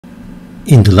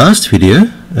In the last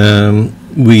video,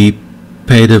 we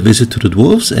paid a visit to the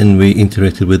dwarves and we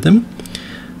interacted with them,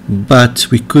 but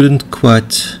we couldn't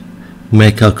quite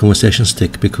make our conversation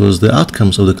stick because the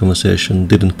outcomes of the conversation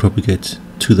didn't propagate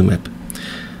to the map.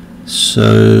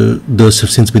 So those have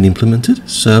since been implemented.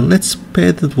 So let's pay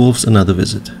the dwarves another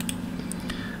visit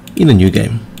in a new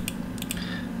game.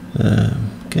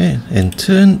 Okay, and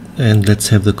turn, and let's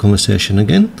have the conversation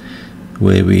again,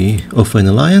 where we offer an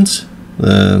alliance.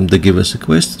 They give us a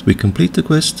quest, we complete the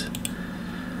quest,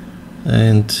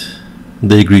 and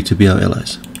they agree to be our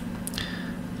allies.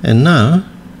 And now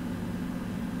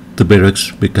the barracks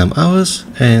become ours,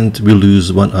 and we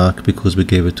lose one arc because we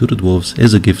gave it to the dwarves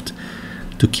as a gift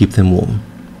to keep them warm.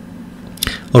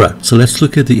 Alright, so let's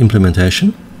look at the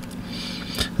implementation.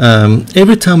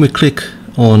 Every time we click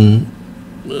on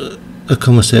a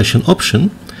conversation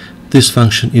option, this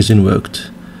function is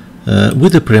invoked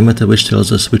with a parameter which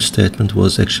tells us which statement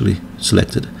was actually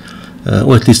selected,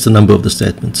 or at least the number of the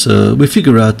statement. So we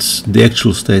figure out the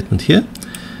actual statement here.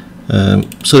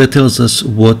 So that tells us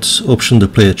what option the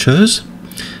player chose,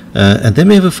 and then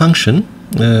we have a function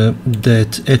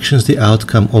that actions the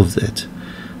outcome of that,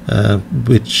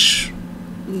 which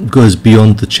goes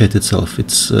beyond the chat itself.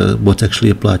 It's what's actually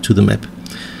applied to the map,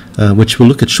 which we'll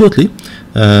look at shortly.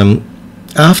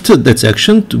 After that's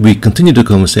actioned, we continue the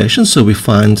conversation, so we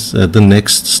find the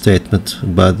next statement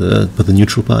by the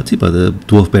neutral party, by the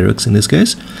dwarf barracks in this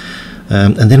case,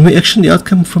 and then we action the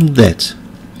outcome from that,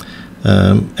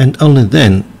 and only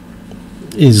then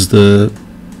is the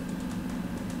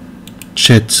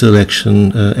chat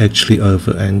selection actually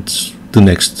over, and the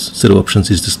next set of options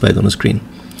is displayed on the screen.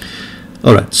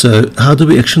 Alright, so how do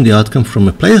we action the outcome from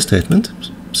a player statement?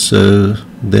 So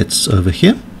that's over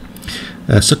here.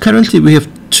 So currently we have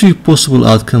two possible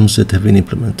outcomes that have been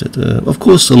implemented. Of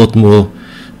course, a lot more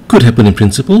could happen in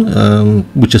principle,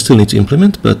 which I still need to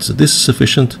implement, but this is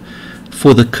sufficient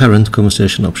for the current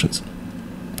conversation options.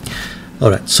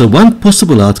 Alright, so one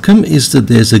possible outcome is that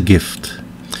there's a gift.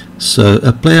 So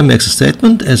a player makes a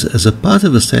statement, as a part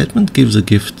of a statement gives a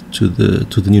gift to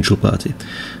the neutral party.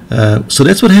 So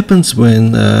that's what happens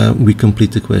when we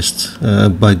complete the quest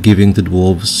by giving the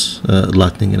dwarves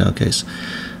lightning in our case.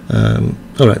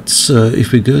 Alright, so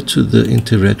if we go to the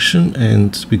interaction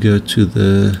and we go to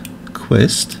the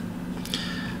quest,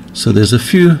 so there's a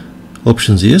few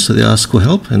options here. So they ask for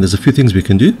help, and there's a few things we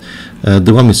can do.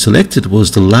 The one we selected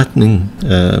was the lightning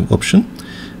option,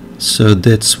 so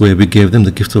that's where we gave them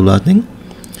the gift of lightning.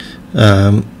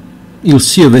 You'll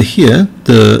see over here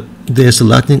there's a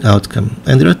lightning outcome,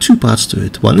 and there are two parts to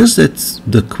it. One is that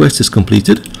the quest is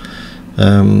completed,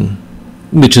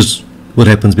 which is what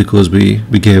happens because we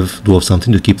gave dwarves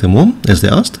something to keep them warm, as they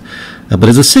asked. But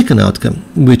there's a second outcome,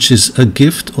 which is a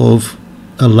gift of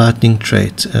a lightning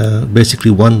trait,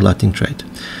 basically one lightning trait.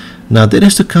 Now that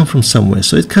has to come from somewhere,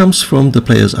 so it comes from the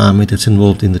player's army that's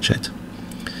involved in the chat.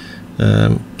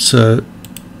 So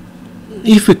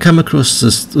if we come across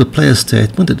the player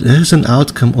statement that has an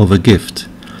outcome of a gift,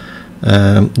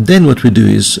 then what we do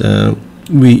is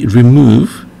we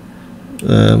remove,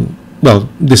 well,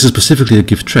 this is specifically a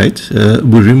gift trait,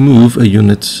 we remove a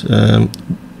unit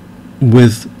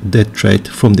with that trait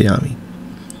from the army.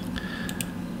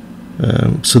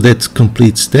 So that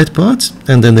completes that part,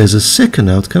 and then there's a second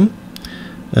outcome,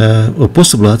 or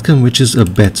possible outcome, which is a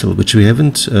battle, which we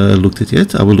haven't looked at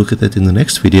yet. I will look at that in the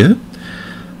next video.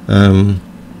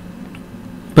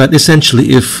 But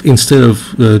essentially, if instead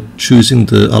of choosing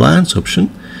the alliance option,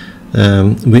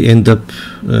 we end up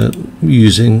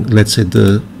using, let's say,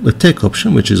 the attack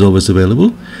option, which is always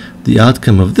available, the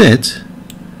outcome of that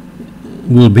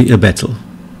will be a battle.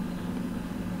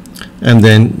 And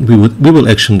then we will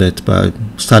action that by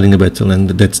starting a battle, and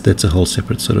that's a whole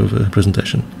separate sort of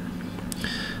presentation.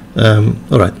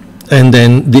 Alright, and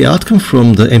then the outcome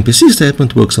from the NPC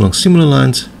statement works along similar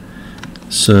lines.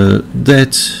 So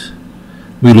that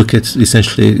we look at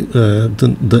essentially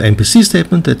the NPC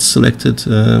statement that's selected,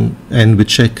 and we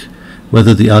check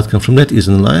whether the outcome from that is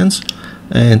an alliance,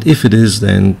 and if it is,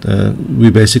 then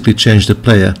we basically change the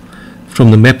player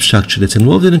from the map structure that's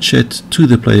involved in the chat to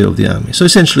the player of the army. So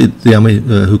essentially the army,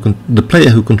 the player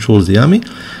who controls the army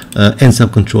ends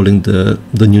up controlling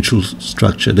the neutral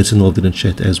structure that's involved in the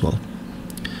chat as well.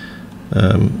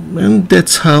 And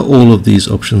that's how all of these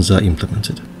options are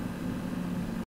implemented.